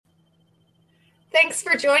Thanks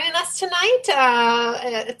for joining us tonight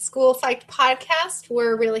at School Psyched Podcast.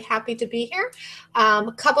 We're really happy to be here.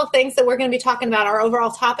 A couple of things that we're going to be talking about. Our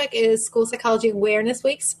overall topic is School Psychology Awareness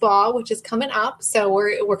Week, SPA, which is coming up. So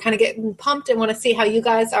we're kind of getting pumped and want to see how you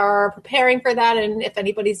guys are preparing for that and if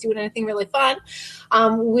anybody's doing anything really fun.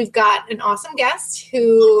 We've got an awesome guest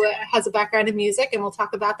who has a background in music, and we'll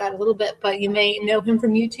talk about that a little bit, but you may know him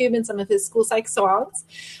from YouTube and some of his School Psych songs.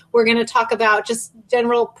 We're going to talk about just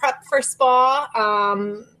general prep for SPA,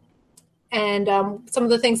 and some of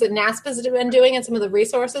the things that NASP has been doing and some of the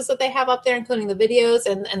resources that they have up there, including the videos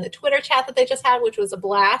and the Twitter chat that they just had, which was a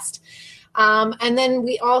blast. And then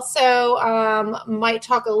we also might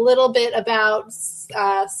talk a little bit about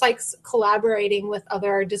psychs collaborating with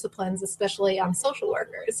other disciplines, especially social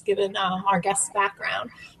workers, given our guest's background.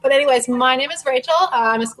 But anyways, my name is Rachel.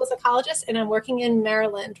 I'm a school psychologist, and I'm working in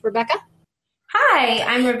Maryland. Rebecca? Hi,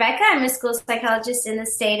 I'm Rebecca. I'm a school psychologist in the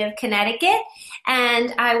state of Connecticut,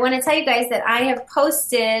 and I want to tell you guys that I have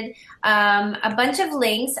posted a bunch of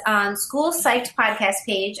links on School Psyched podcast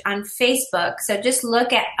page on Facebook. So just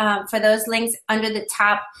look at for those links under the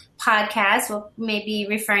top podcast. We'll maybe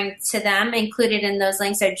referring to them. Included in those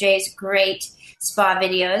links are Jay's great SPA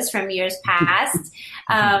videos from years past.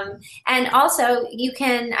 And also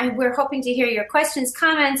we're hoping to hear your questions,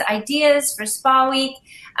 comments, ideas for SPA week.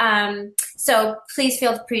 So please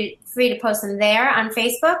feel free to post them there on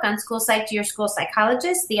Facebook, on School Psyched, Your School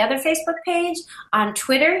Psychologist, the other Facebook page, on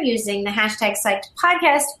Twitter using the hashtag Psyched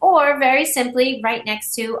Podcast, or very simply right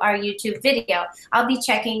next to our YouTube video. I'll be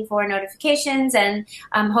checking for notifications and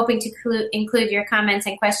hoping to include your comments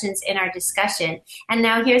and questions in our discussion. And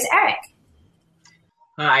now here's Eric.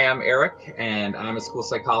 Hi, I'm Eric, and I'm a school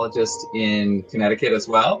psychologist in Connecticut as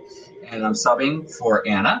well, and I'm subbing for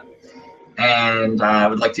Anna. And I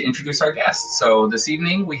would like to introduce our guests. So this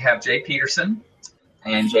evening we have Jay Peterson,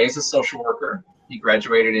 and Jay is a social worker. He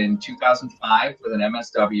graduated in 2005 with an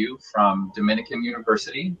MSW from Dominican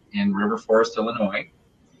University in River Forest, Illinois.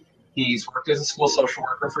 He's worked as a school social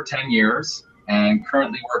worker for 10 years and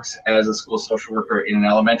currently works as a school social worker in an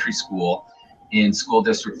elementary school in School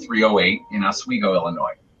District 308 in Oswego,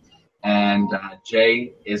 Illinois. And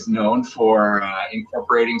Jay is known for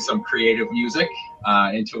incorporating some creative music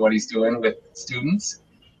into what he's doing with students.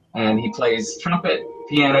 And he plays trumpet,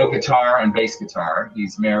 piano, guitar, and bass guitar.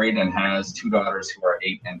 He's married and has two daughters who are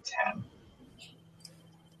 8 and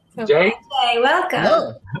 10. Jay? Hey, welcome.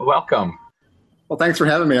 Hello. Welcome. Well, thanks for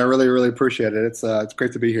having me. I really, really appreciate it. It's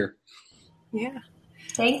great to be here. Yeah.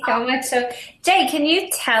 Thanks so much. So, Jay, can you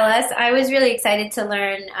tell us, I was really excited to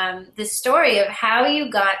learn the story of how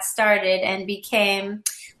you got started and became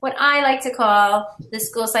what I like to call the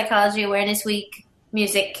School Psychology Awareness Week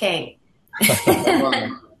Music King.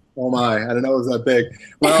 Oh my, I didn't know it was that big.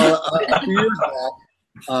 Well, a few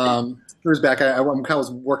years back, I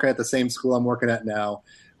was working at the same school I'm working at now.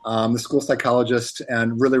 The school psychologist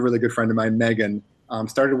and really, really good friend of mine, Megan,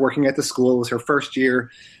 started working at the school. It was her first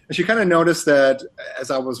year. And she kind of noticed that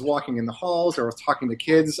as I was walking in the halls or I was talking to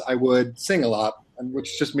kids, I would sing a lot,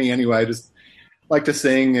 which is just me anyway. I just like to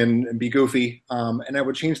sing and be goofy. And I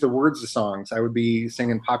would change the words of songs. I would be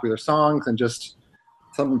singing popular songs and just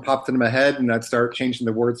something popped into my head and I'd start changing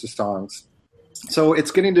the words of songs. So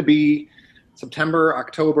it's getting to be September,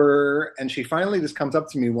 October, and she finally just comes up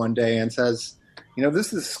to me one day and says,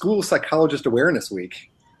 this is School Psychologist Awareness Week.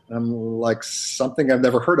 I'm like, something I've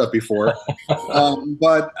never heard of before.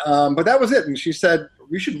 But that was it. And she said,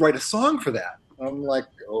 we should write a song for that. I'm like,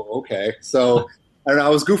 oh, okay. So I don't know, I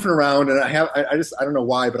was goofing around and I don't know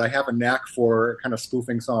why, but I have a knack for kind of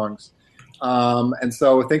spoofing songs. And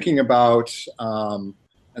so thinking about, my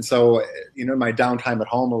downtime at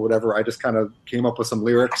home or whatever, I just kind of came up with some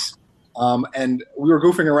lyrics. And we were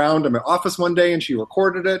goofing around in my office one day and she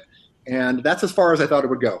recorded it. And that's as far as I thought it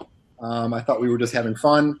would go. I thought we were just having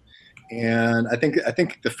fun, and I think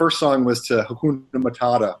the first song was to Hakuna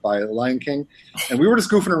Matata by The Lion King, and we were just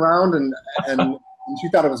goofing around, and she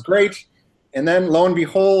thought it was great. And then lo and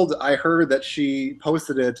behold, I heard that she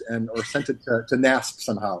posted it or sent it to NASP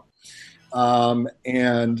somehow,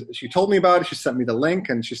 and she told me about it. She sent me the link,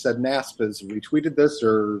 and she said NASP has retweeted this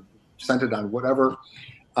or sent it on whatever.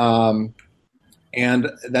 And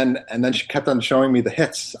then she kept on showing me the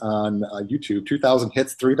hits on YouTube, 2,000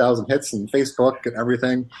 hits, 3,000 hits, and Facebook and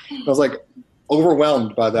everything. I was like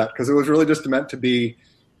overwhelmed by that because it was really just meant to be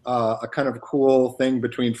a kind of cool thing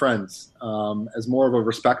between friends, as more of a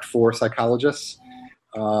respect for psychologists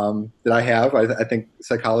that I have. I think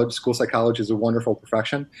school psychology is a wonderful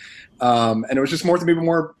profession, and it was just more to be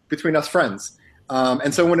more between us friends.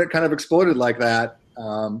 And so when it kind of exploded like that,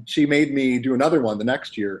 she made me do another one the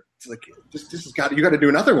next year. It's like, you got to do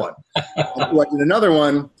another one. I did another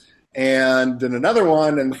one, and then another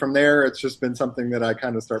one, and from there, it's just been something that I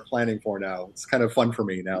kind of start planning for now. It's kind of fun for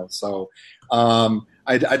me now. So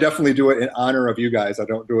I definitely do it in honor of you guys. I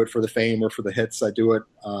don't do it for the fame or for the hits. I do it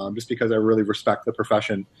just because I really respect the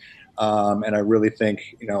profession, and I really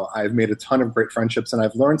think, I've made a ton of great friendships, and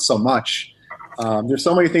I've learned so much. There's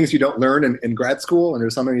so many things you don't learn in grad school, and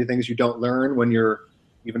there's so many things you don't learn when you're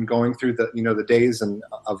even going through the days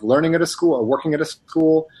of learning at a school or working at a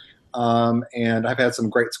school. And I've had some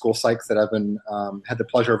great school psychs that I've been had the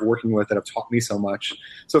pleasure of working with that have taught me so much.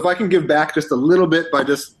 So if I can give back just a little bit by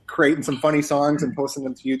just creating some funny songs and posting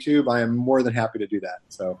them to YouTube, I am more than happy to do that.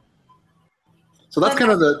 So that's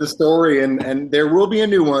kind of the story, and there will be a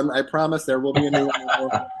new one. I promise there will be a new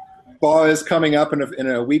one. Fall is coming up in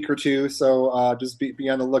a week or two, so just be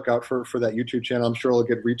on the lookout for that YouTube channel. I'm sure it'll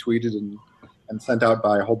get retweeted and sent out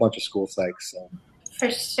by a whole bunch of school psychs. So. For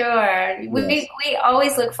sure. Yes. We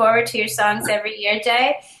always look forward to your songs every year,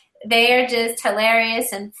 Jay. They are just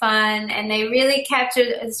hilarious and fun, and they really capture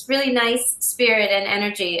this really nice spirit and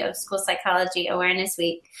energy of School Psychology Awareness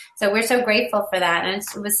Week. So we're so grateful for that, and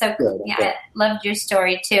it was so cool. Yeah, I loved your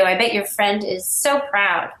story too. I bet your friend is so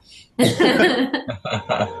proud. He's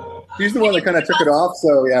the one that kind of took it off.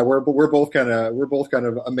 So yeah, we're both kind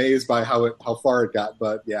of amazed by how far it got.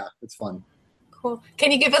 But yeah, it's fun. Cool.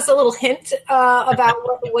 Can you give us a little hint about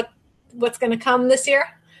what's going to come this year?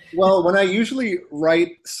 Well, when I usually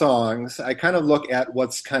write songs, I kind of look at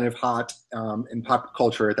what's kind of hot in pop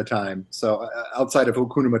culture at the time. So outside of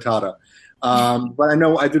Hakuna Matata. But I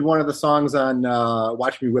know I did one of the songs on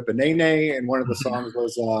Watch Me Whip a Nay Nay, and one of the songs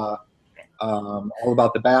was All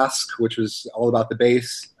About the Basque, which was all about the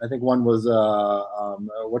bass. I think one was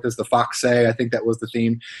What Does the Fox Say? I think that was the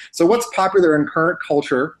theme. So what's popular in current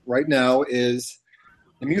culture right now is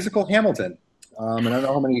the musical Hamilton. And I don't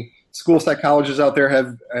know how many school psychologists out there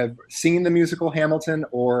have seen the musical Hamilton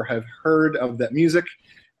or have heard of that music.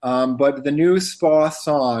 But the new SPAW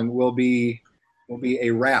song will be a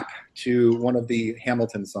rap to one of the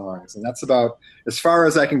Hamilton songs. And that's about as far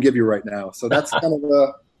as I can give you right now. So that's kind of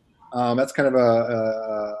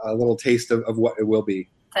a little taste of what it will be.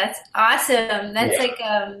 That's awesome. That's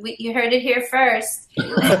you heard it here first.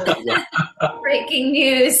 Breaking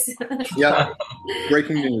news. Yeah,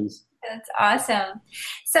 breaking news. That's awesome.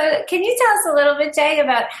 So can you tell us a little bit, Jay,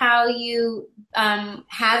 about how you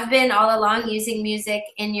have been all along using music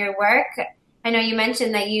in your work? I know you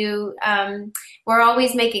mentioned that you were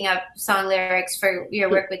always making up song lyrics for your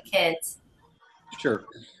work with kids. Sure.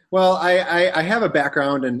 Well, I have a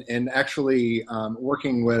background in actually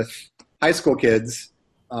working with high school kids,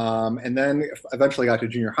 and then eventually got to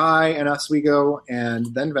junior high in Oswego, and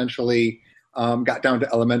then eventually got down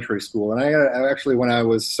to elementary school. And I actually, when I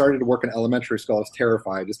started to work in elementary school, I was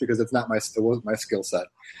terrified just because it wasn't my skill set.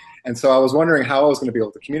 And so I was wondering how I was going to be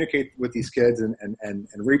able to communicate with these kids and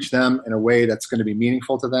reach them in a way that's going to be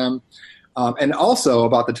meaningful to them. And also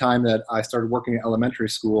about the time that I started working at elementary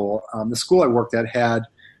school, the school I worked at had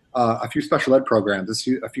a few special ed programs,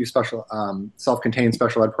 a few special self-contained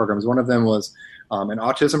special ed programs. One of them was an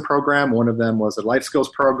autism program. One of them was a life skills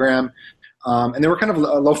program. And they were kind of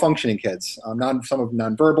low-functioning kids, some of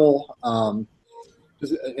nonverbal,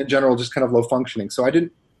 just in general, just kind of low-functioning. So I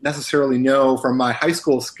didn't necessarily know from my high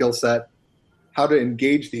school skill set how to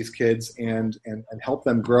engage these kids and help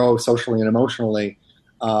them grow socially and emotionally.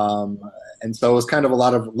 And so it was kind of a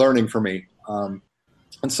lot of learning for me. And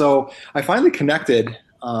so I finally connected,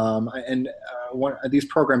 one of these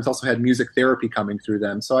programs also had music therapy coming through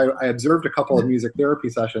them. So I observed a couple of music therapy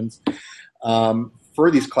sessions for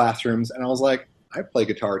these classrooms, and I was like, I play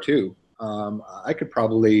guitar too. I could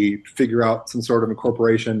probably figure out some sort of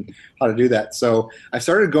incorporation how to do that. So I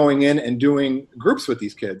started going in and doing groups with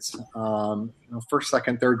these kids, first,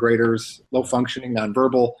 second, third graders, low functioning,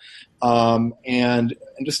 nonverbal, and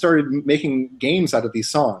just started making games out of these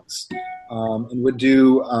songs, and would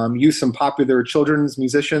use some popular children's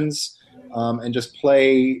musicians, and just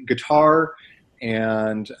play guitar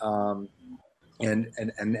and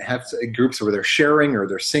have groups where they're sharing or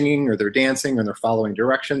they're singing or they're dancing and they're following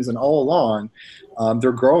directions. And all along,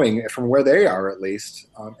 they're growing from where they are, at least,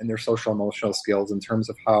 in their social emotional skills in terms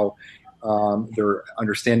of how they're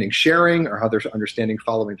understanding sharing or how they're understanding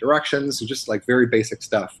following directions, just like very basic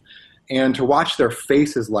stuff. And to watch their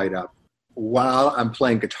faces light up while I'm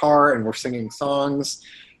playing guitar and we're singing songs,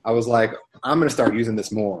 I was like, I'm going to start using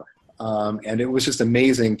this more. And it was just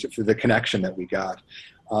amazing for the connection that we got.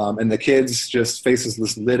 And the kids' just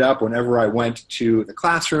faces lit up whenever I went to the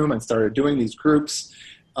classroom and started doing these groups.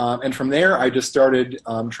 And from there, I just started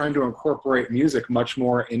trying to incorporate music much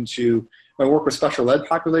more into my work with special ed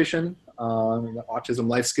population, the autism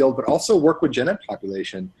life skill, but also work with gen ed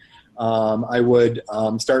population. I would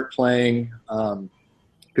start playing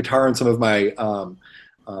guitar in some of my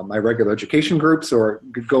my regular education groups, or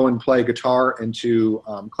go and play guitar into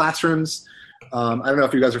classrooms. I don't know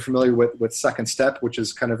if you guys are familiar with Second Step, which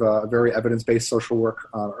is kind of a very evidence-based social work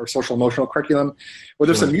or social emotional curriculum, where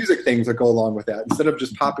there's some music things that go along with that. Instead of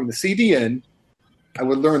just popping the CD in, I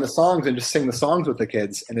would learn the songs and just sing the songs with the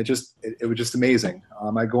kids, and it was just amazing.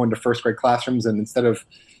 I'd go into first grade classrooms, and instead of,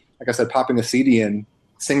 like I said, popping the CD in,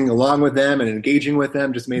 singing along with them and engaging with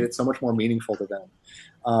them just made it so much more meaningful to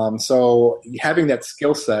them. So having that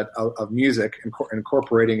skill set of music and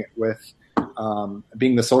incorporating it with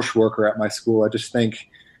being the social worker at my school, I just think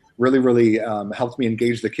really helped me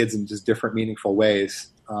engage the kids in just different meaningful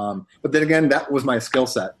ways. But then again, that was my skill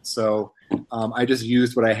set. So I just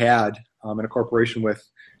used what I had in incorporation with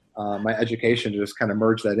my education to just kind of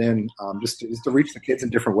merge that in, just to reach the kids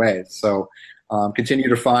in different ways. So continue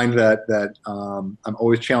to find that I'm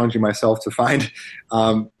always challenging myself to find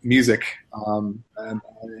music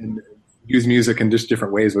and use music in just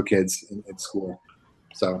different ways with kids in school.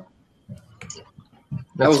 So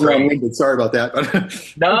that was long-winded. Sorry about that.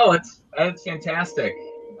 But No, it's fantastic.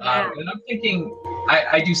 And I'm thinking,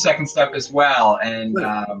 I do Second Step as well, and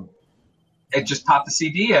it just popped the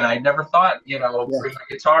CD, and I never thought, bring my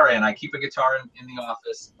guitar in. I keep a guitar in the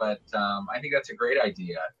office, but I think that's a great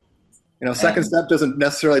idea. Second Step doesn't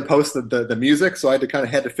necessarily post the music, so I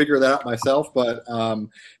had to figure that out myself. But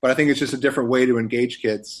I think it's just a different way to engage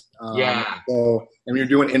kids. So, and when you're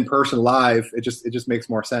doing in person live, it just makes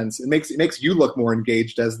more sense. It makes you look more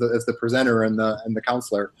engaged as the presenter and the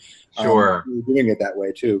counselor. Sure, you're doing it that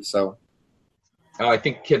way too. So, I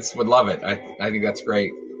think kids would love it. I think that's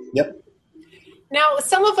great. Yep. Now,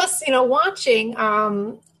 some of us, watching.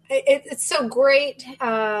 It's so great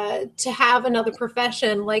to have another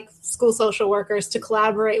profession like school social workers to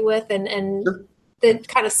collaborate with and Sure. that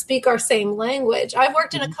kind of speak our same language. I've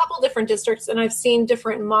worked in a couple different districts, and I've seen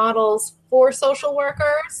different models for social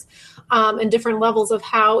workers and different levels of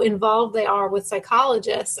how involved they are with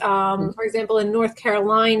psychologists. For example, in North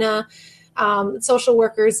Carolina, social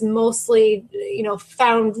workers mostly,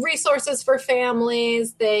 found resources for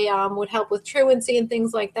families. They would help with truancy and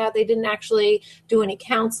things like that. They didn't actually do any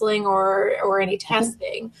counseling or any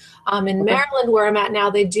testing. In Maryland, where I'm at now,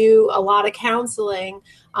 they do a lot of counseling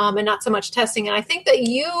and not so much testing. And I think that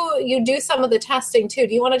you do some of the testing too.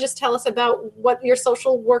 Do you want to just tell us about what your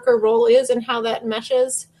social worker role is and how that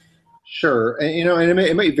meshes? Sure. And, and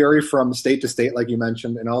it may vary from state to state, like you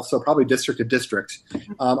mentioned, and also probably district to district.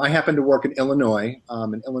 I happen to work in Illinois,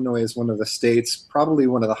 and Illinois is one of the states, probably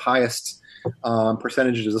one of the highest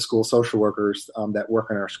percentages of school social workers that work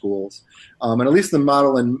in our schools. And at least the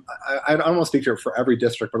model, and I don't want to speak to it for every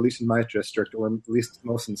district, but at least in my district, or at least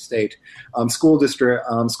most in the state, school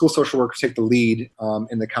social workers take the lead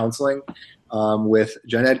in the counseling with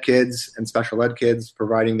gen ed kids and special ed kids,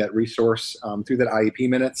 providing that resource through that IEP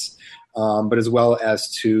minutes, but as well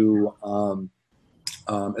as to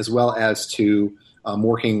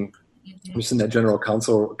working just in that general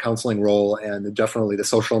counseling role, and definitely the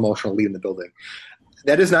social emotional lead in the building.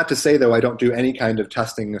 That is not to say, though, I don't do any kind of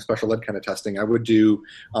testing, special ed kind of testing. I would do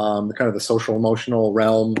the social emotional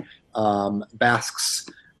realm,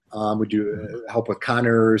 BASCs. We do help with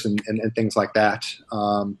Connors and things like that.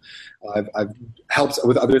 I've helped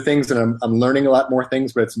with other things, and I'm learning a lot more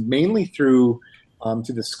things, but it's mainly through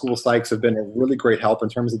the school psychs have been a really great help in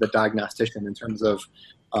terms of the diagnostician, in terms of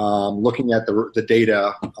looking at the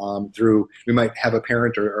data through, we might have a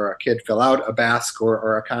parent or a kid fill out a BASC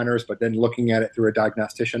or a Connors, but then looking at it through a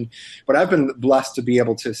diagnostician. But I've been blessed to be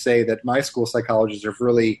able to say that my school psychologists are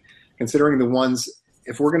really considering the ones,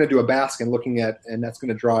 if we're going to do a BASC and looking at, and that's going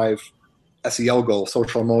to drive SEL goals,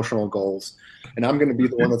 social emotional goals, and I'm going to be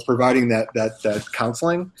the one that's providing that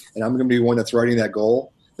counseling, and I'm going to be the one that's writing that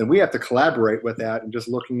goal, then we have to collaborate with that and just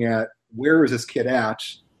looking at where is this kid at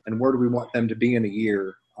and where do we want them to be in a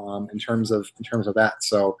year in terms of that.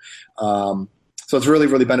 So it's really,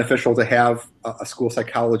 really beneficial to have a school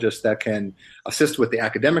psychologist that can assist with the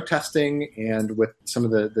academic testing and with some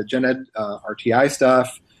of the gen ed RTI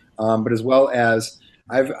stuff, but as well as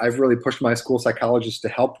I've really pushed my school psychologists to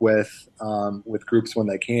help with groups when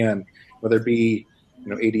they can, whether it be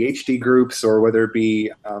ADHD groups or whether it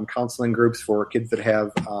be counseling groups for kids that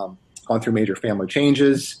have gone through major family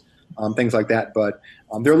changes, things like that. But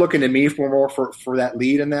they're looking to me for more for that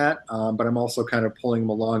lead in that. But I'm also kind of pulling them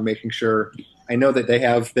along, making sure I know that they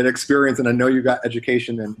have that experience, and I know you got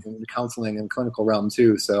education in counseling and clinical realm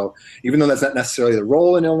too. So even though that's not necessarily the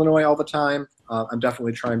role in Illinois all the time, I'm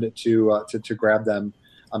definitely trying to grab them,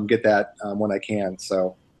 get that when I can.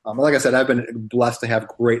 So like I said, I've been blessed to have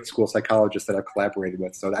great school psychologists that I've collaborated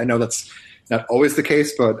with. So I know that's not always the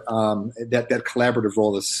case, but that collaborative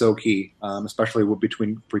role is so key, especially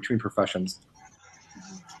between professions.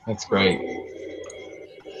 That's great.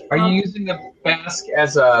 Are you using the BASC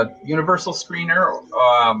as a universal screener,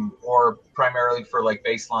 or primarily for like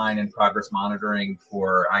baseline and progress monitoring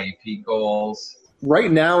for IEP goals?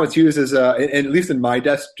 Right now, it's used as at least in my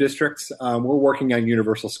districts, we're working on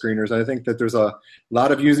universal screeners. I think that there's a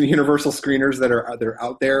lot of using universal screeners that are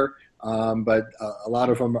out there, but a lot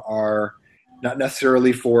of them are not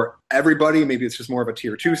necessarily for everybody. Maybe it's just more of a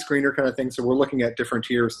tier 2 screener kind of thing. So we're looking at different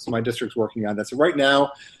tiers. So my district's working on that. So right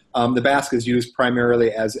now, the BASC is used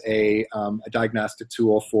primarily as a diagnostic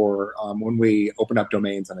tool for when we open up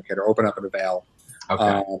domains on a kid or open up an eval.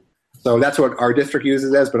 Okay. So that's what our district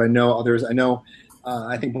uses as, but I know others.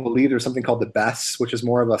 I believe there's something called the BESS, which is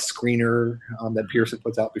more of a screener that Pearson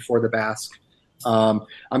puts out before the BASC.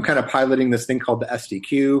 I'm kind of piloting this thing called the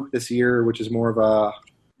SDQ this year, which is more of a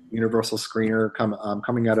universal screener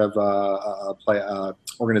coming out of a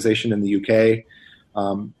organization in the UK.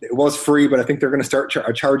 It was free, but I think they're going to start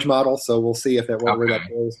a charge model, so we'll see if that where that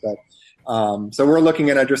goes. But so we're looking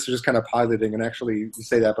at just kind of piloting, and actually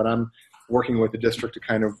say that, but I'm working with the district to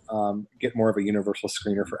kind of get more of a universal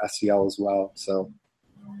screener for SEL as well. So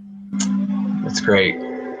that's great. We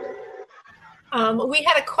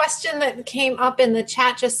had a question that came up in the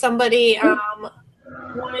chat. Just somebody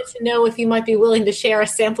wanted to know if you might be willing to share a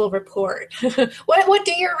sample report. What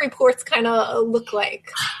do your reports kind of look like?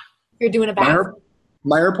 You're doing a BASC.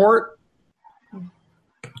 My report?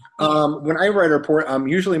 When I write a report,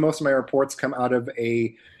 usually most of my reports come out of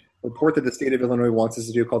a report that the state of Illinois wants us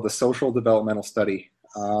to do called the Social Developmental Study.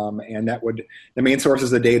 And the main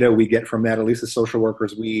sources of data we get from that, at least as social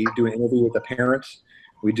workers, we do an interview with the parent.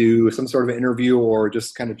 We do some sort of interview or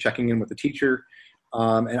just kind of checking in with the teacher.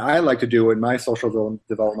 And I like to do in my social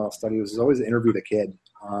developmental study is always interview the kid.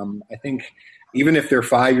 I think even if they're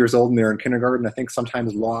 5 years old and they're in kindergarten, I think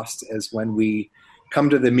sometimes lost is when we come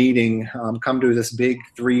to the meeting, come to this big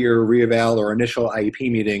 3-year reeval or initial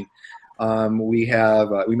IEP meeting. We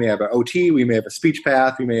may have an OT, we may have a speech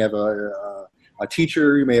path, we may have a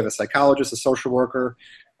teacher, you may have a psychologist, a social worker,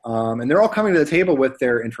 and they're all coming to the table with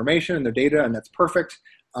their information and their data, and that's perfect.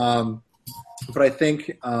 But I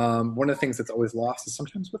think one of the things that's always lost is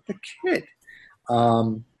sometimes with the kid.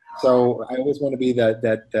 So I always want to be that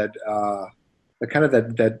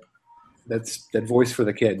voice for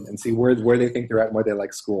the kid and see where they think they're at and where they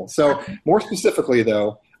like school. So more specifically,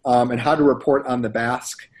 though, and how to report on the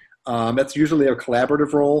BASC. That's usually a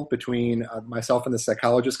collaborative role between myself and the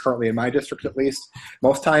psychologist, currently in my district at least.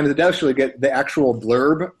 Most times it does actually get the actual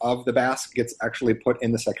blurb of the BASC gets actually put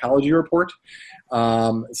in the psychology report.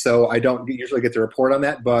 So I don't usually get the report on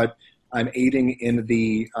that, but I'm aiding in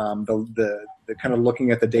the kind of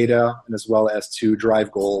looking at the data and as well as to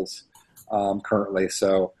drive goals currently.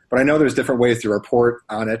 So, but I know there's different ways to report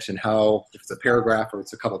on it and how, if it's a paragraph or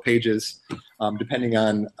it's a couple of pages, depending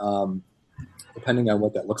on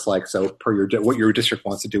what that looks like. So what your district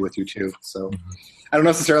wants to do with you too. So I don't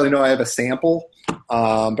necessarily know I have a sample,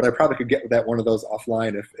 but I probably could get one of those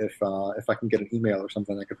offline if I can get an email or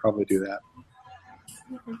something. I could probably do that.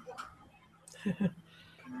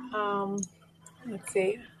 Let's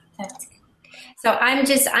see. So I'm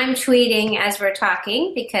tweeting as we're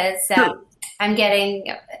talking because I'm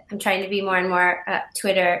trying to be more and more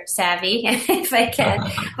Twitter savvy if I can.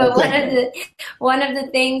 But one of the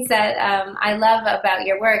things that I love about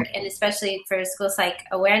your work, and especially for School Psych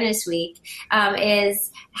Awareness Week,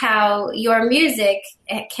 is how your music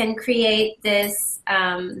can create this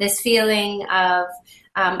feeling of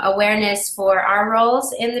awareness for our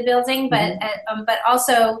roles in the building, but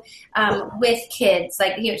also with kids,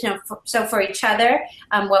 like so for each other,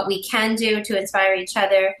 what we can do to inspire each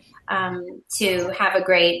other. To have a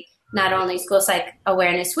great, not only School Psych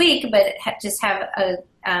Awareness Week, but just have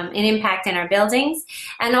an impact in our buildings.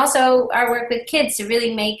 And also our work with kids to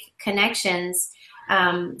really make connections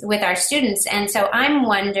with our students. And so I'm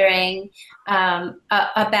wondering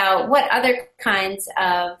about what other kinds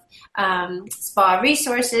of SPA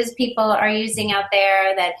resources people are using out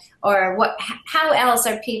there how else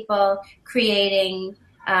are people creating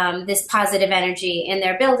this positive energy in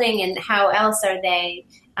their building, and how else are they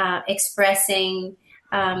expressing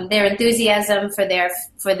their enthusiasm for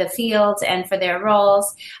the field and for their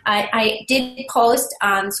roles. I did post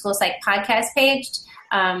on School Psych podcast page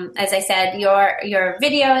as I said, your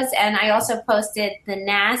videos, and I also posted the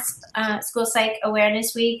NASP School Psych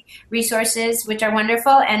Awareness Week resources, which are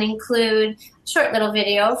wonderful and include a short little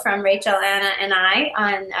video from Rachel, Anna, and I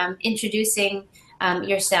on introducing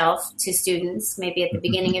yourself to students, maybe at the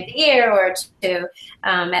beginning of the year or to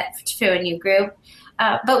a new group.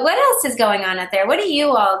 But what else is going on out there? What do you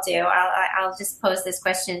all do? I'll just pose this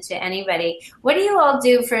question to anybody. What do you all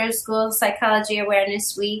do for School Psychology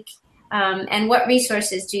Awareness Week? And what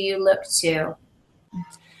resources do you look to?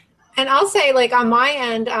 And I'll say, like, on my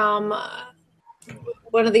end,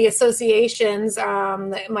 one of the associations,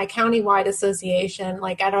 my countywide association,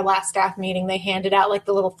 like at our last staff meeting, they handed out like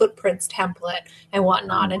the little footprints template and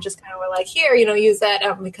whatnot, and just kind of were like, here, use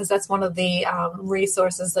that, because that's one of the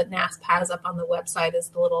resources that NASP has up on the website, is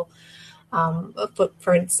the little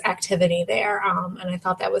footprints activity there, and I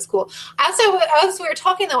thought that was cool. As we were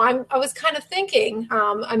talking, though, I was kind of thinking,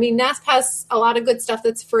 NASP has a lot of good stuff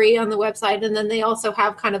that's free on the website, and then they also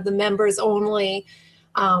have kind of the members only,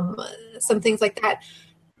 some things like that.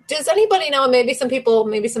 Does anybody know, maybe some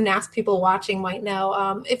NASP people watching might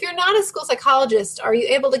know, if you're not a school psychologist, are you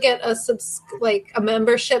able to get a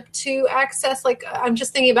membership to access, like, I'm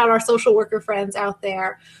just thinking about our social worker friends out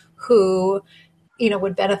there who,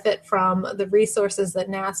 would benefit from the resources that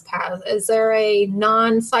NASP has. Is there a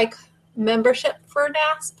non-psych membership for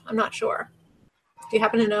NASP? I'm not sure. Do you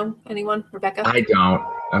happen to know anyone, Rebecca? I don't.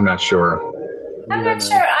 I'm not sure. I'm not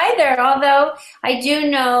sure either, although I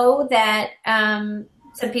do know that some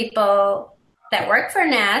people that work for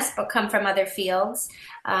NASP but come from other fields.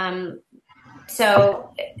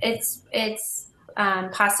 So it's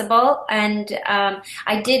possible. And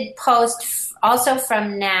I did post also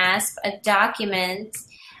from NASP a document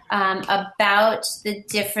about the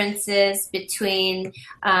differences between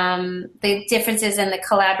the differences in the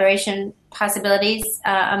collaboration possibilities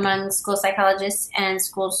among school psychologists and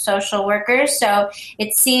school social workers. So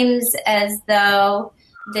it seems as though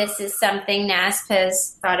this is something NASP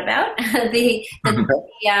has thought about. It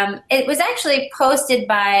was actually posted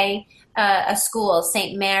by a school,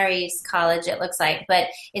 St. Mary's College, it looks like, but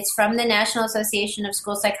it's from the National Association of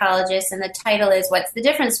School Psychologists, and the title is, "What's the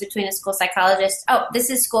difference between a school psychologist?" Oh, this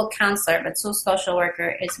is school counselor, but school social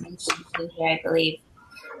worker is mentioned here, I believe.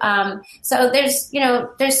 So there's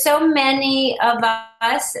so many of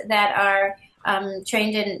us that are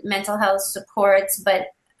trained in mental health supports, but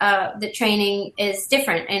the training is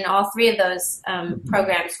different in all three of those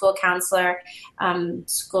programs: school counselor,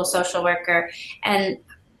 school social worker. And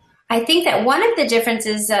I think that one of the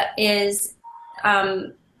differences is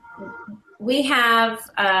we have,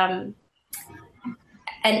 and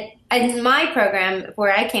in my program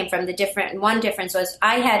where I came from, one difference was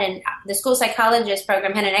the school psychologist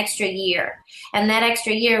program had an extra year, and that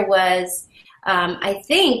extra year was, I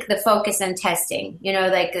think, the focus on testing.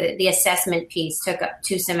 Like the assessment piece took up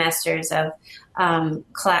 2 semesters of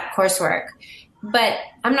coursework, but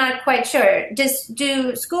I'm not quite sure. Do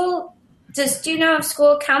you know if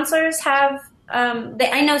school counselors have?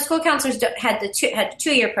 I know school counselors had the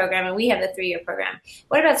 2-year program, and we have the 3-year program.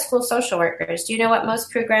 What about school social workers? Do you know what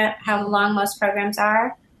how long most programs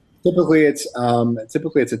are? Typically, it's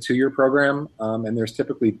a 2-year program, and there's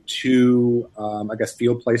typically 2,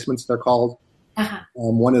 field placements they're called. Uh-huh.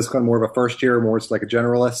 One is kind of more of a first year, more it's like a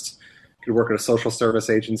generalist. You could work at a social service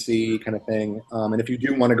agency kind of thing. And if you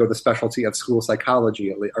do want to go the specialty of school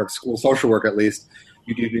psychology, or school social work at least,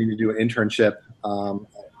 you do need to do an internship.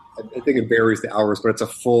 I think it varies the hours, but it's a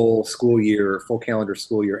full calendar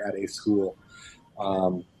school year at a school.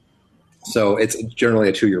 So it's generally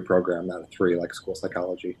a 2-year program, not a 3 like school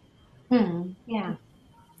psychology. Yeah.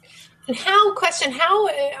 And how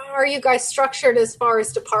are you guys structured as far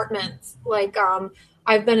as departments? Like,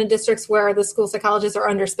 I've been in districts where the school psychologists are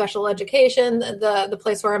under special education. The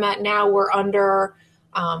place where I'm at now, we're under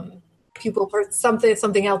pupil for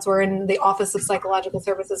something else. We're in the Office of Psychological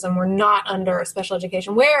Services, and we're not under special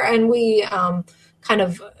education. And we kind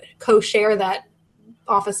of co-share that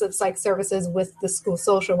Office of Psych Services with the school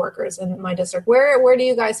social workers in my district. Where do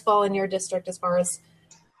you guys fall in your district as far as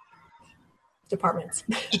departments?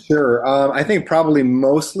 Sure. I think probably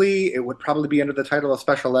mostly it would probably be under the title of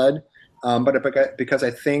special ed. Because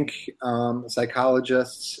I think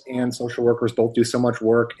psychologists and social workers both do so much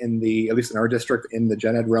work at least in our district, in the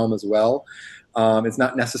gen ed realm as well. It's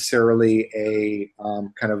not necessarily a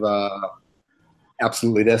kind of a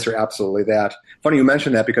absolutely this or absolutely that. Funny you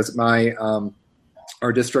mentioned that, because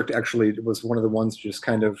our district actually was one of the ones just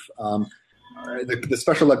kind of the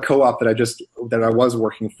special ed co-op that I was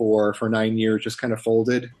working for 9 years just kind of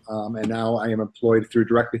folded, and now I am employed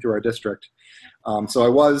directly through our district. So I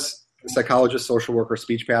was a psychologist, social worker,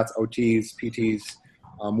 speech paths, OTs, PTs,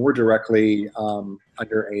 We're directly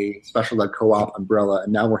under a special ed co-op umbrella,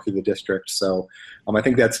 and now we're through the district. So I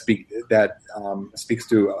think that speaks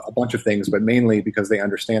to a bunch of things, but mainly because they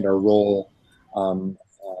understand our role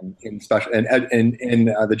in special and in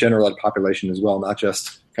the general ed population as well, not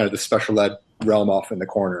just kind of the special ed realm off in the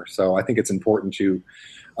corner. So I think it's important to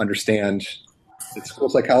understand that school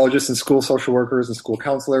psychologists and school social workers and school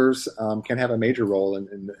counselors can have a major role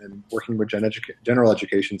in working with general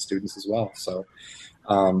education students as well. So,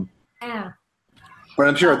 yeah. But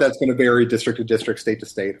I'm sure that's going to vary district to district, state to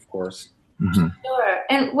state, of course. Mm-hmm. Sure.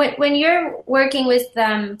 And when you're working with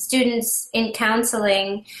students in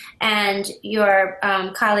counseling and your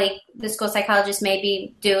colleague, the school psychologist, may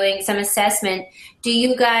be doing some assessment, do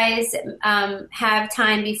you guys have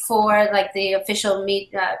time before like the official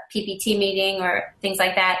PPT meeting or things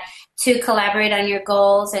like that to collaborate on your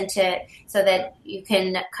goals and so that you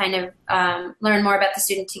can kind of learn more about the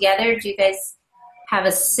student together? Do you guys have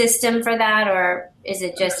a system for that, or is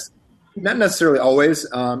it just... Not necessarily always.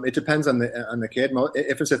 It depends on the kid.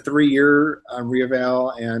 If it's a 3-year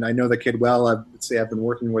reeval, and I know the kid well, I'd say I've been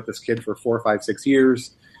working with this kid for 4, 5, 6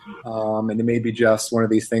 years, and it may be just one of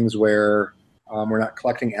these things where we're not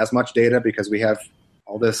collecting as much data because we have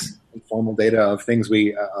all this informal data of things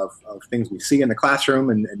we see in the classroom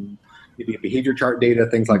and maybe behavior chart data,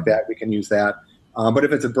 things like that. We can use that. But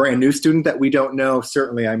if it's a brand new student that we don't know,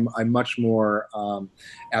 certainly I'm much more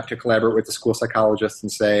apt to collaborate with the school psychologist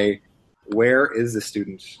and say, where is the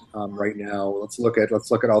student right now? Let's look at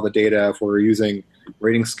all the data. If we're using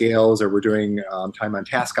rating scales, or we're doing time on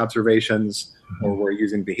task observations, or we're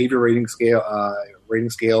using behavior rating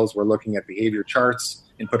scales, we're looking at behavior charts,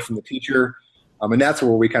 input from the teacher, and that's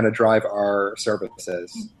where we kind of drive our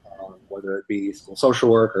services, whether it be school social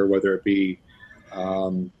work or whether it be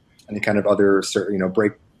any kind of other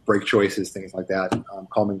break choices, things like that,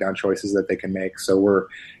 calming down choices that they can make. So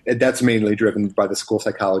that's mainly driven by the school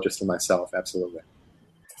psychologist and myself. Absolutely.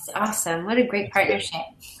 That's awesome. What a great partnership.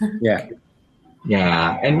 Yeah.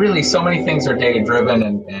 Yeah. And really so many things are data driven,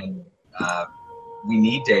 and we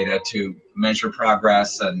need data to measure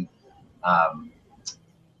progress and,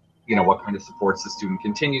 what kind of supports the student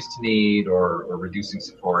continues to need or reducing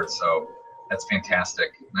support. So that's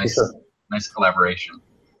fantastic. Nice collaboration.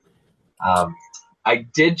 I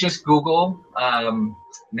did just Google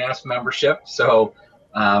NASP membership, so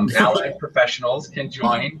allied professionals can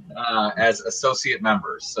join as associate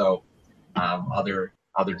members. So other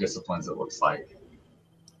disciplines, it looks like.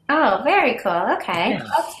 Oh, very cool. Okay, yeah.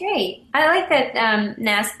 That's great. I like that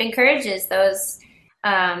NASP encourages those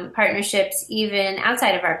partnerships even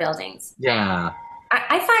outside of our buildings. Yeah.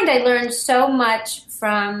 I find I learned so much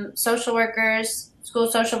from social workers,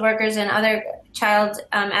 school social workers, and other child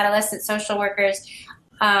adolescent social workers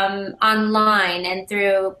online and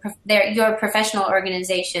through your professional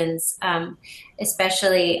organizations,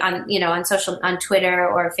 especially on Twitter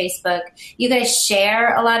or Facebook. You guys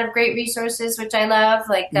share a lot of great resources, which I love,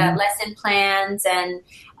 like lesson plans and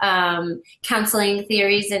counseling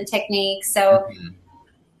theories and techniques. So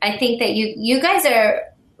I think that you guys are,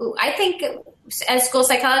 I think as school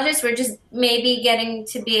psychologists, we're just maybe getting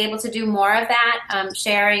to be able to do more of that,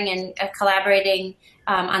 sharing and collaborating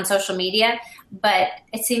on social media. But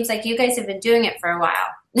it seems like you guys have been doing it for a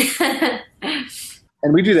while.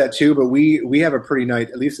 And we do that too, but we have a pretty nice,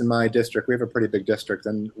 at least in my district, we have a pretty big district,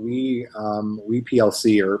 and we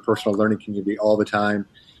PLC, or personal learning community, all the time.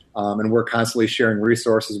 And we're constantly sharing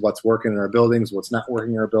resources, what's working in our buildings, what's not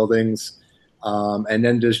working in our buildings. And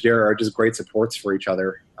then there are just great supports for each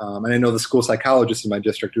other. And I know the school psychologists in my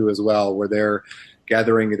district do as well, where they're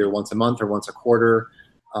gathering either once a month or once a quarter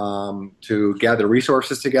to gather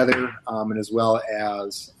resources together, and as well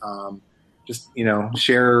as just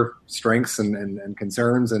share strengths and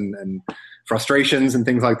concerns and frustrations and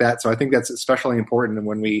things like that. So I think that's especially important. And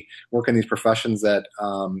when we work in these professions that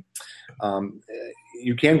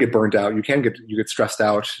you can get burnt out, you get stressed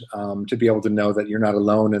out, to be able to know that you're not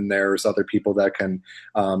alone and there's other people that can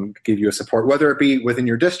give you a support, whether it be within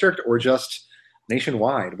your district or just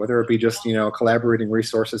nationwide, whether it be just collaborating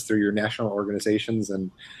resources through your national organizations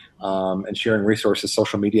and sharing resources,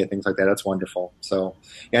 social media, things like that. That's wonderful. So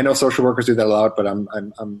yeah, I know social workers do that a lot, but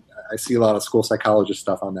I see a lot of school psychologist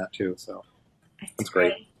stuff on that too. So that's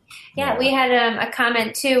great. Yeah, we had a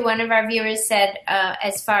comment too. One of our viewers said,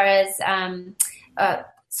 as far as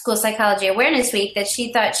School Psychology Awareness Week, that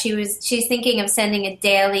she thought she's thinking of sending a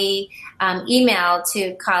daily email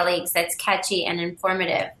to colleagues that's catchy and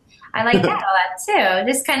informative. I like that a lot too.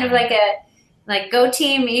 Just kind of like a go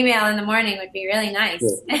team email in the morning would be really nice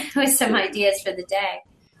with some ideas for the day.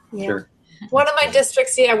 Yeah. Sure. One of my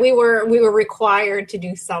districts, we were required to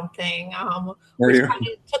do something. Which kind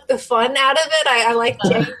of took the fun out of it. I like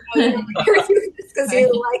Jay because you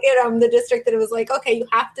like it. The district that it was like, okay, you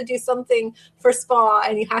have to do something for SPA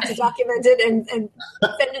and you have to document it and send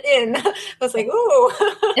it in. I was like, ooh,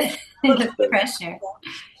 pressure.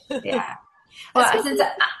 Yeah. Well, since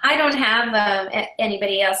I don't have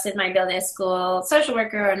anybody else in my building, a school social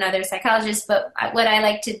worker or another psychologist, but what I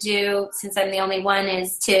like to do, since I'm the only one,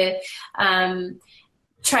 is to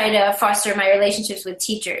try to foster my relationships with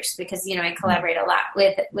teachers because, I collaborate a lot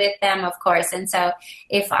with them, of course. And so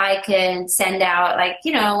if I can send out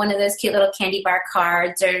one of those cute little candy bar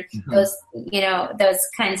cards or those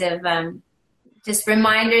kinds of just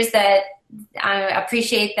reminders that I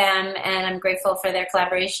appreciate them and I'm grateful for their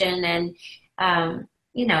collaboration and,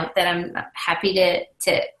 that I'm happy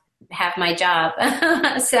to have my job.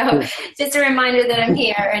 So just a reminder that I'm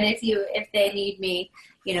here. And if they need me,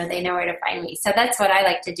 they know where to find me. So that's what I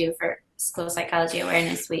like to do for School Psychology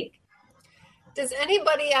Awareness Week. Does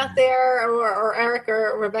anybody out there or Eric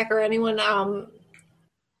or Rebecca or anyone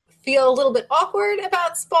feel a little bit awkward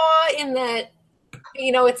about SPA in that,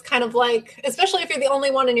 it's kind of like, especially if you're the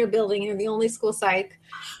only one in your building, you're the only school psych,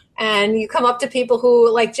 and you come up to people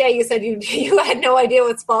who, like Jay, you said you had no idea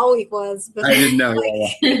what SPA week was. But I didn't know.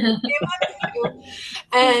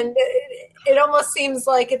 And it almost seems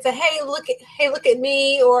like it's a hey look at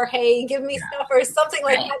me, or hey give me stuff or something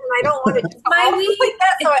like that, and I don't want to do something like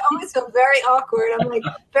that, so I always feel very awkward. I'm like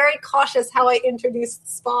very cautious how I introduce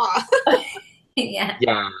SPA.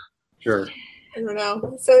 Yeah. Sure. I don't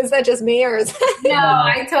know. So is that just me, or is No,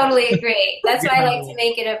 I totally agree. That's why I like to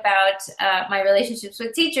make it about my relationships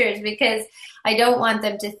with teachers, because I don't want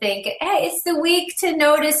them to think, hey, it's the week to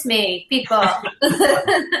notice me, people.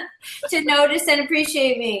 To notice and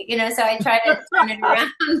appreciate me. So I try to turn it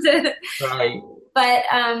around. Right. But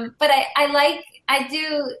I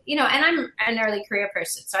do, and I'm an early career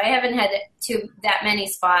person, so I haven't had that many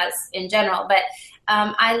SPAs in general, but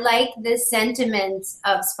I like the sentiment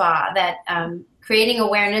of SPA, that creating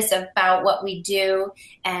awareness about what we do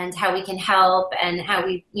and how we can help and how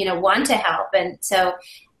we, want to help. And so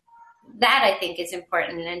that I think is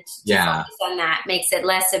important, and to focus on that makes it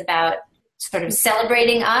less about sort of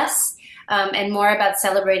celebrating us and more about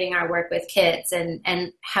celebrating our work with kids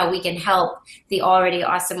and how we can help the already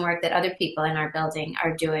awesome work that other people in our building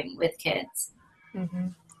are doing with kids. Mm-hmm.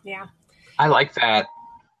 Yeah. I like that.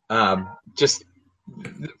 Just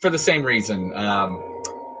for the same reason.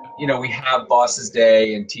 We have Bosses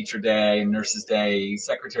Day and Teacher Day and Nurses Day,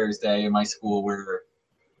 Secretary's Day in my school, where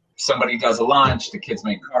somebody does a lunch, the kids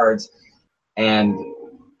make cards, and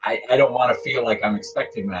I don't want to feel like I'm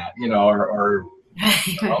expecting that, or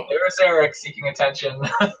oh, there's Eric seeking attention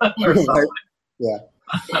or something. Yeah.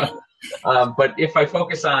 But if I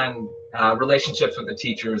focus on relationships with the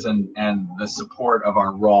teachers and the support of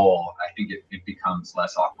our role, I think it becomes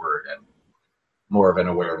less awkward and more of an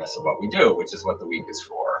awareness of what we do, which is what the week is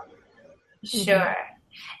for. Sure.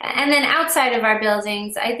 And then outside of our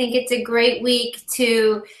buildings, I think it's a great week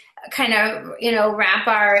to kind of, wrap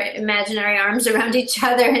our imaginary arms around each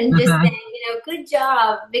other and just say, good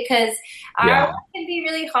job, because our work can be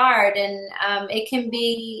really hard, and it can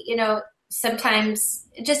be, sometimes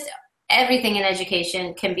just everything in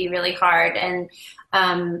education can be really hard. And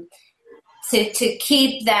to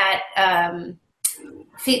keep that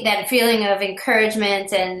that feeling of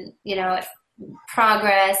encouragement and,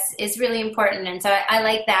 progress is really important. And so I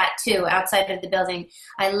like that too, outside of the building.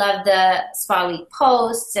 I love the SPA Week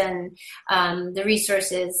posts and the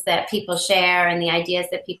resources that people share and the ideas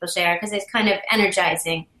that people share, because it's kind of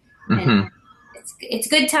energizing. Mm-hmm. And it's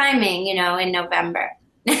good timing, in November.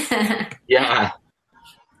 Yeah.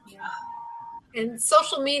 And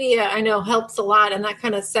social media, I know, helps a lot, and that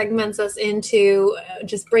kind of segments us into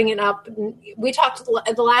just bringing up. We talked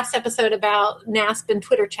at the last episode about NASP and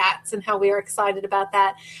Twitter chats and how we are excited about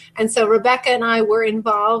that. And so Rebecca and I were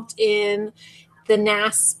involved in the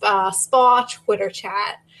NASP SPA Twitter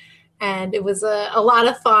chat, and it was a lot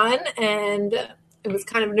of fun, and it was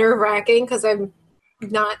kind of nerve-wracking because I'm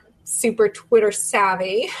not super Twitter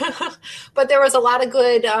savvy, but there was a lot of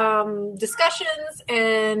good discussions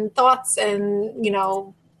and thoughts and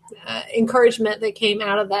encouragement that came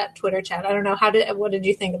out of that Twitter chat. I don't know, what did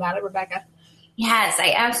you think about it, Rebecca? Yes,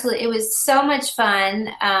 it was so much fun,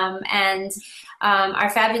 and our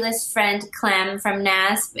fabulous friend Clem from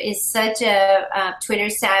NASP is such a Twitter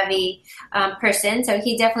savvy person, so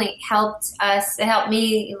he definitely helped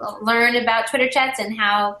me learn about Twitter chats and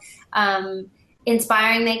how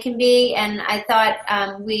inspiring they can be. And I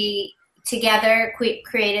thought we together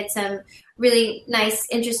created some really nice,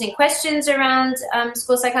 interesting questions around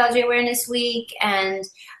School Psychology Awareness Week, and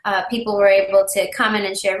people were able to comment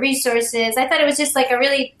and share resources. I thought it was just like a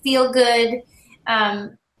really feel-good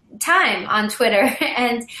time on Twitter,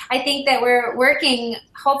 and I think that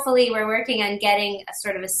hopefully we're working on getting a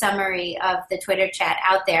sort of a summary of the Twitter chat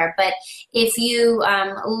out there. But if you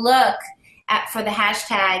look for the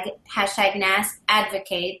hashtag NASP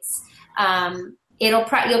Advocates, you'll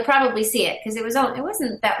probably see it, because it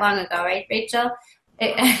wasn't that long ago, right, Rachel?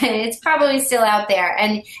 It's probably still out there,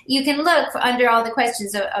 and you can look under all the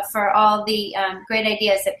questions for all the great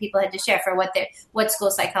ideas that people had to share for what School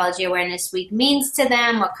Psychology Awareness Week means to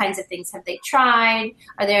them. What kinds of things have they tried?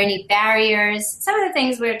 Are there any barriers? Some of the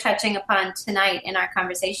things we're touching upon tonight in our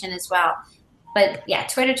conversation as well. But yeah,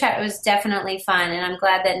 Twitter chat was definitely fun, and I'm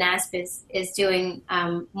glad that NASP is doing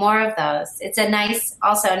more of those. It's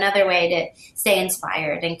also another way to stay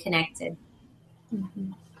inspired and connected.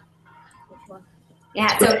 Mm-hmm.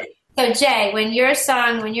 Yeah, so Jay, when your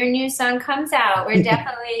new song comes out, we're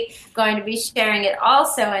definitely going to be sharing it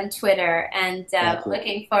also on Twitter, and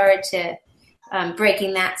looking forward to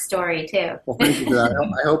breaking that story too. Well, thank you for that.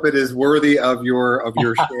 I hope it is worthy of your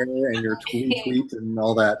share and your tweet and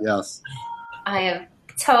all that. Yes, I have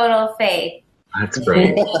total faith. That's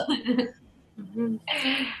great. Mm-hmm.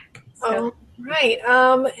 Right.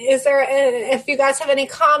 Is there, if you guys have any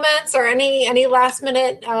comments or any last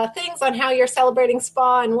minute things on how you're celebrating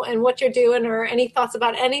SPA and what you're doing, or any thoughts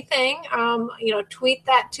about anything, tweet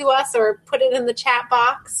that to us or put it in the chat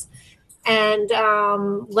box and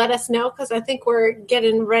let us know, because I think we're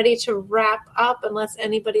getting ready to wrap up unless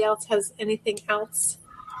anybody else has anything else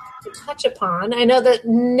to touch upon. I know that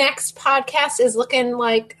next podcast is looking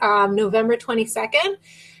like November 22nd.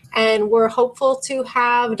 And we're hopeful to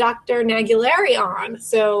have Dr. Nagulari on.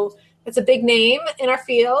 So it's a big name in our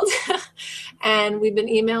field. And we've been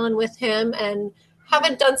emailing with him and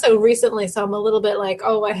haven't done so recently. So I'm a little bit like,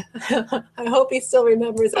 I hope he still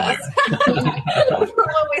remembers us when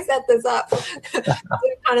we set this up.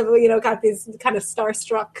 Kind of, got these kind of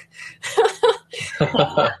starstruck.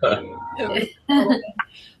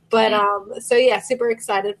 But super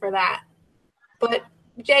excited for that. But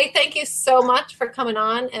Jay, thank you so much for coming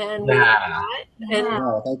on. And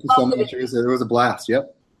thank you so much. It was a blast.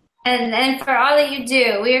 Yep. And for all that you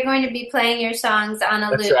do, we are going to be playing your songs on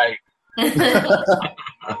a loop. That's right.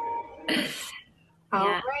 All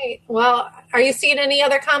right. Well, are you seeing any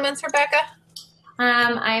other comments, Rebecca?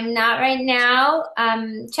 I'm not right now.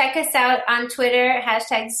 Check us out on Twitter,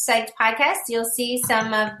 #PsychedPodcast. You'll see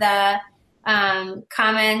some of the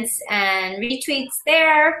comments and retweets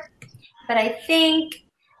there. But I think,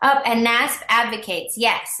 and NASP Advocates,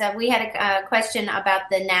 yes. We had a question about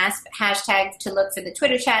the NASP hashtag to look for the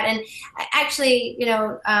Twitter chat. And actually,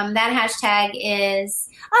 that hashtag is,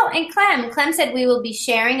 and Clem said we will be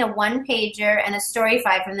sharing a one-pager and a story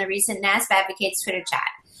five from the recent NASP Advocates Twitter chat.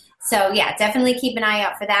 So yeah, definitely keep an eye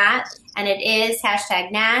out for that. And it is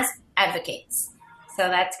 #NASP Advocates. So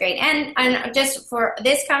that's great. And just for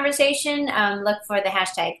this conversation, look for the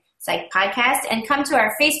 #PsychPodcast and come to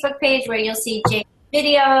our Facebook page where you'll see Jay's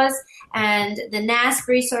videos and the NASP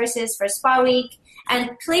resources for SPA Week.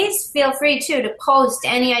 And please feel free, too, to post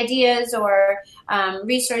any ideas or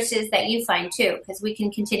resources that you find, too, because we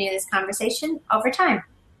can continue this conversation over time.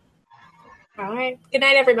 All right. Good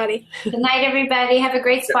night, everybody. Good night, everybody. Have a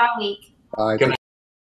great SPA Week. Bye.